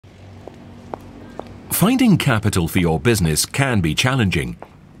Finding capital for your business can be challenging.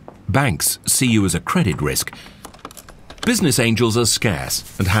 Banks see you as a credit risk. Business angels are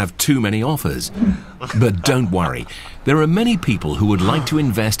scarce and have too many offers. But don't worry, there are many people who would like to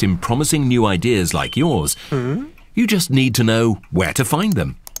invest in promising new ideas like yours. You just need to know where to find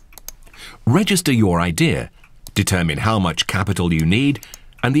them. Register your idea, determine how much capital you need,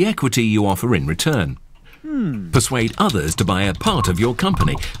 and the equity you offer in return. Persuade others to buy a part of your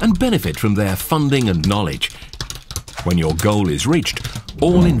company and benefit from their funding and knowledge. When your goal is reached,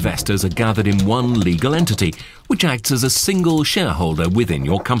 all investors are gathered in one legal entity, which acts as a single shareholder within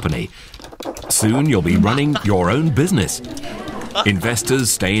your company. Soon you'll be running your own business. Investors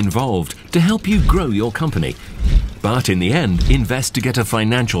stay involved to help you grow your company, but in the end, invest to get a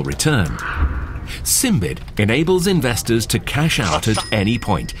financial return. Symbid enables investors to cash out at any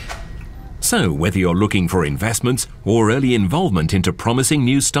point. So, whether you're looking for investments or early involvement into promising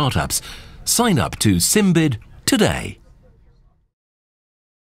new startups, sign up to Symbid today.